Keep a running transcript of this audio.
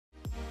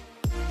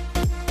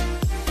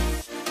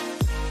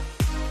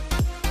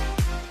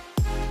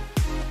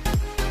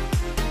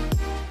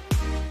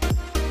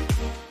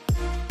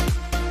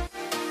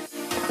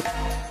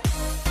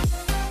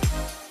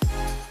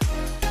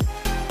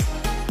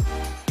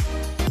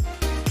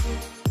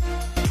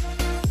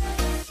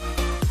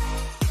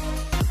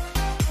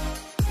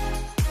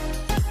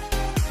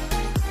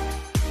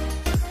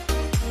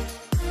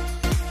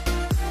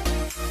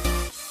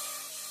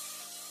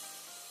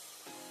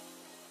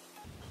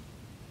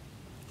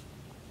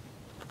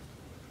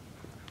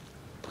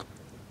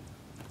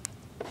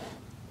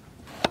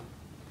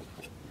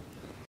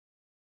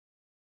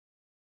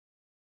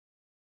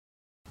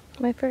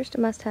My first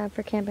must-have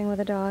for camping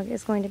with a dog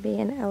is going to be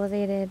an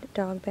elevated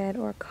dog bed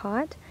or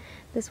cot.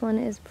 This one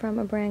is from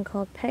a brand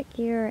called Pet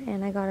Gear,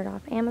 and I got it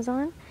off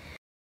Amazon.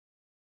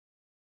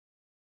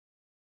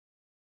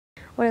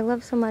 What I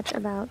love so much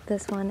about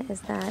this one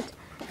is that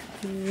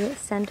the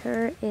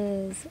center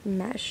is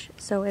mesh,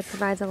 so it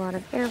provides a lot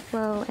of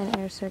airflow and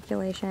air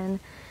circulation.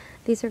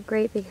 These are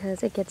great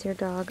because it gets your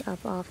dog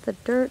up off the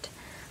dirt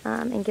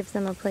and gives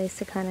them a place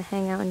to kind of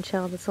hang out and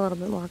chill that's a little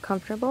bit more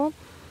comfortable.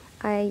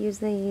 I use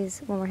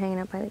these when we're hanging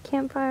out by the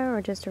campfire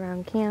or just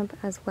around camp,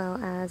 as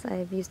well as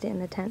I've used it in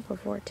the tent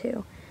before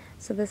too.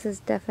 So this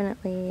is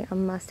definitely a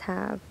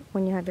must-have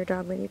when you have your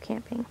dog with you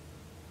camping.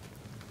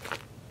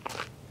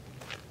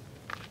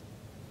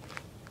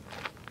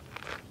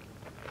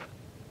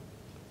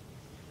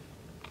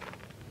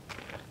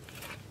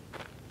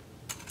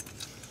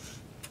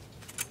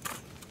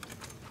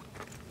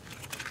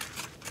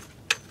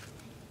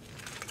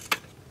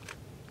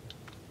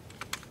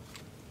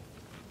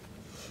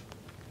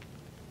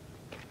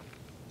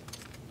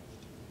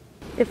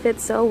 It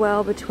fits so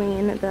well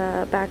between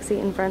the back seat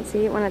and front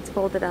seat when it's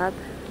folded up,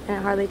 and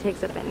it hardly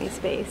takes up any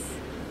space.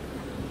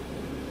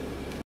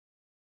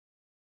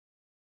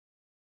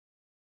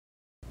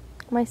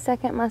 My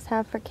second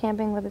must-have for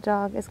camping with a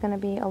dog is going to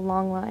be a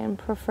long line,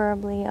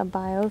 preferably a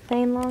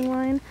Biothane long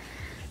line.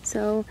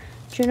 So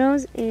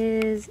Juno's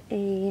is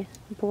a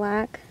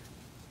black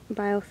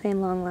Biothane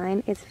long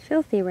line. It's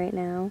filthy right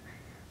now,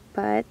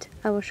 but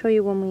I will show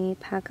you when we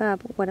pack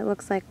up what it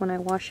looks like when I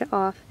wash it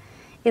off.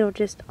 It'll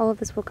just, all of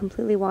this will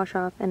completely wash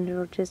off and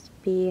it'll just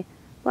be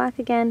black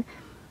again.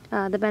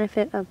 The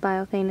benefit of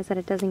Biothane is that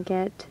it doesn't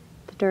get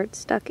the dirt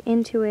stuck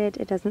into it,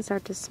 it doesn't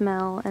start to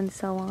smell, and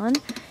so on.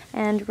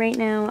 And right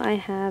now I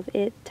have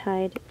it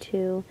tied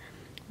to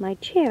my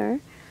chair,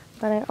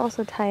 but I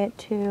also tie it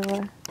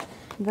to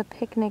the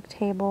picnic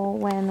table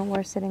when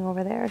we're sitting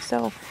over there.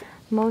 So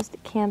most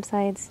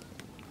campsites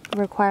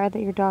require that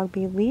your dog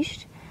be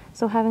leashed.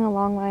 So having a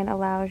long line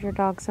allows your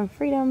dog some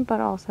freedom, but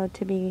also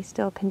to be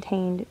still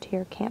contained to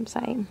your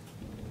campsite.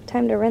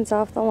 Time to rinse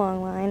off the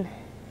long line.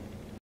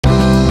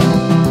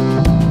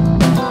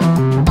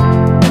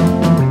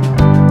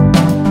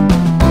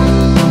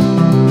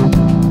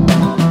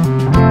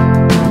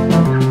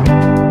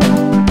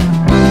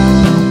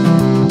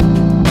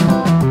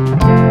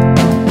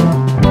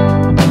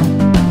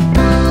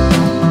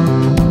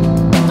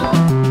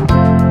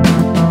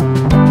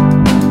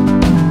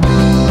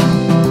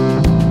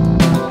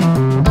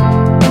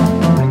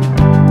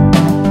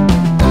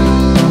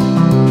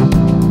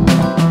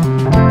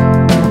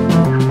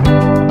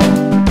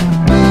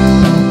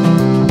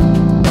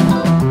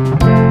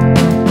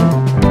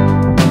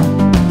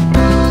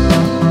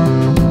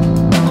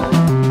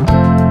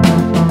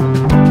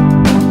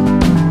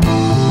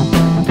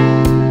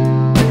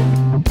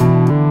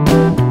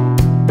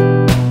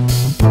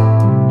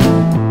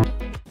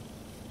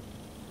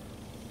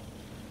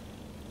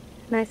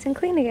 Nice and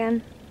clean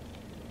again.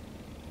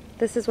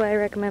 This is why I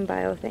recommend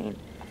Biothane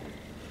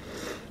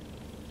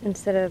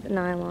instead of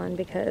nylon,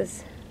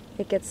 because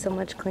it gets so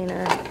much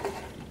cleaner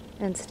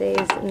and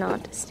stays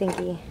not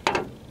stinky.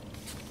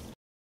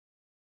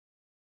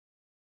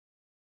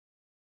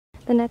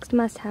 The next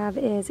must-have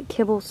is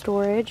kibble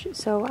storage.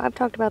 So I've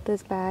talked about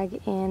this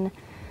bag in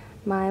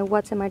my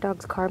What's in My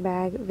Dog's Car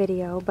Bag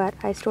video, but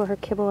I store her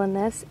kibble in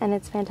this, and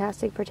it's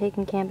fantastic for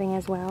taking camping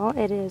as well.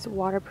 It is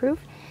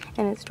waterproof,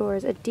 and it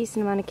stores a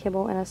decent amount of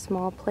kibble in a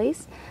small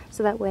place,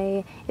 so that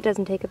way it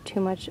doesn't take up too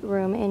much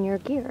room in your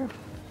gear.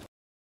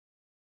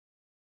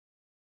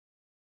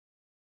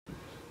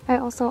 I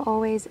also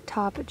always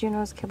top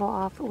Juno's kibble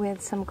off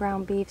with some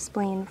ground beef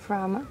spleen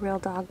from Real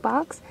Dog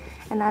Box,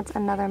 and that's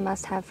another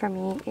must-have for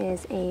me,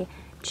 is a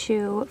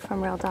chew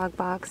from Real Dog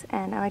Box,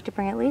 and I like to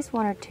bring at least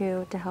one or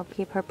two to help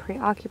keep her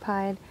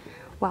preoccupied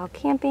while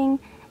camping.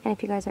 And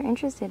if you guys are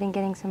interested in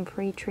getting some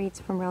free treats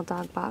from Real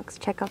Dog Box,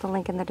 check out the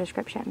link in the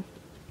description.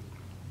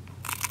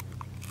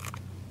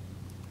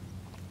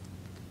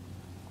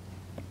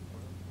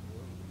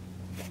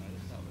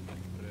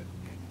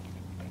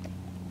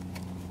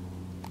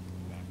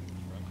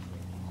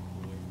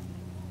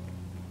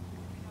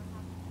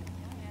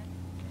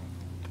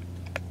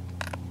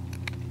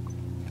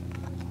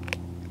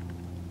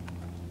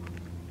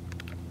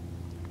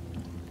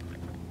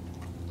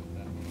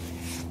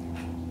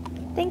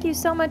 Thank you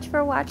so much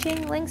for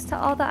watching. Links to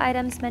all the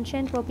items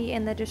mentioned will be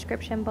in the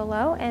description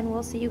below, and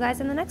we'll see you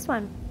guys in the next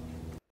one.